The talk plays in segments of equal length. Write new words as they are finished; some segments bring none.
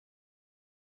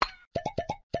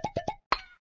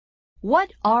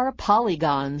What are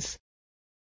polygons?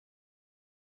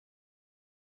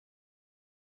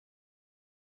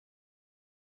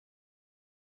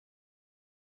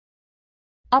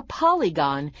 A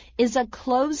polygon is a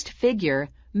closed figure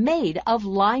made of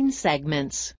line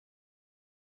segments.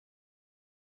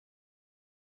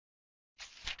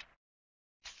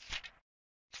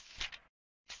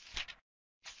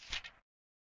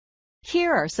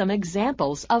 Here are some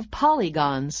examples of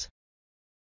polygons.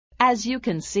 As you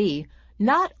can see,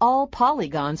 not all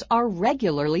polygons are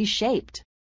regularly shaped.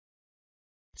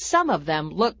 Some of them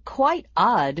look quite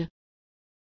odd.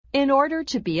 In order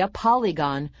to be a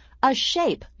polygon, a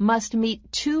shape must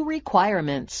meet two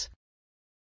requirements.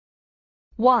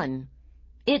 1.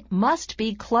 It must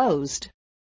be closed.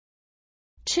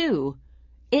 2.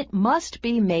 It must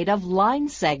be made of line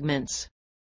segments.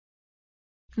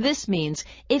 This means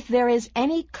if there is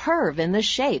any curve in the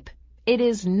shape, it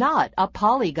is not a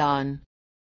polygon.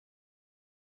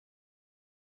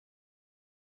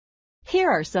 Here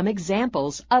are some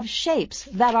examples of shapes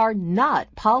that are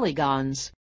not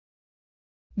polygons.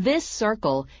 This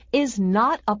circle is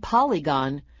not a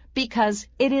polygon because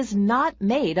it is not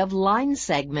made of line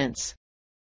segments.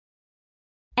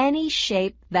 Any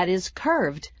shape that is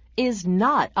curved is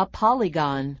not a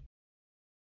polygon.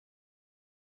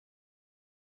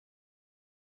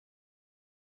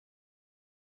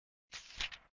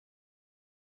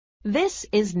 This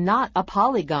is not a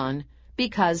polygon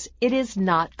because it is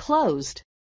not closed.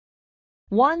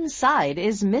 One side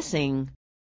is missing.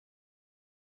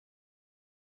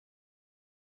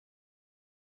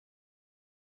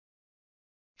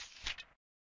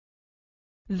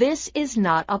 This is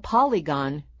not a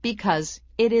polygon because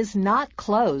it is not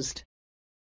closed.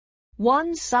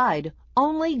 One side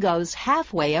only goes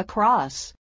halfway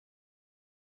across.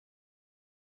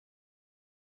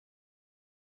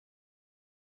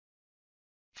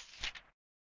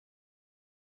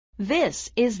 This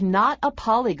is not a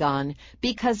polygon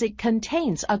because it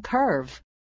contains a curve.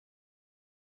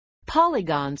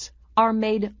 Polygons are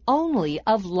made only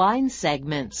of line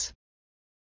segments.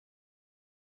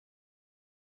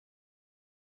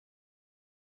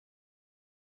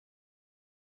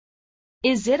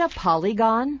 Is it a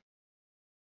polygon?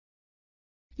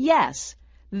 Yes,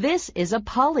 this is a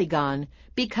polygon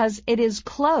because it is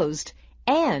closed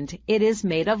and it is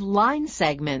made of line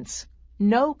segments,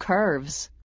 no curves.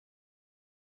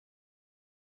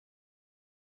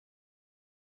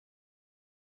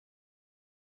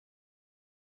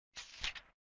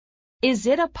 Is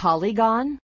it a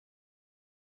polygon?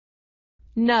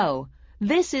 No,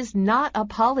 this is not a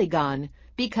polygon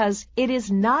because it is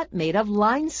not made of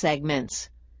line segments.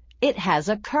 It has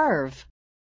a curve.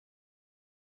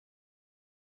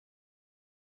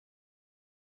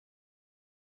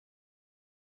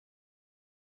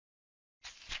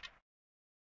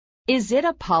 Is it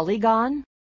a polygon?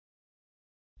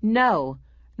 No,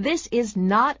 this is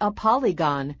not a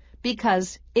polygon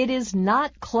because it is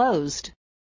not closed.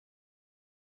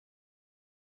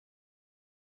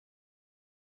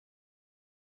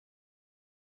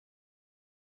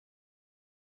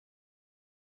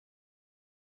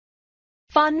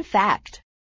 Fun fact: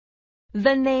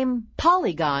 the name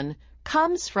polygon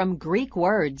comes from Greek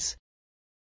words.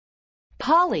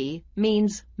 Poly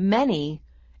means many,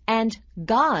 and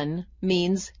gon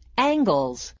means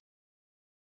angles.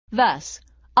 Thus,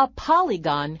 a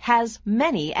polygon has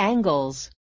many angles.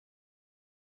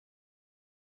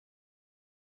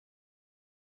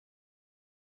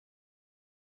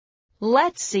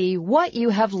 Let's see what you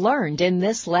have learned in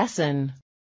this lesson.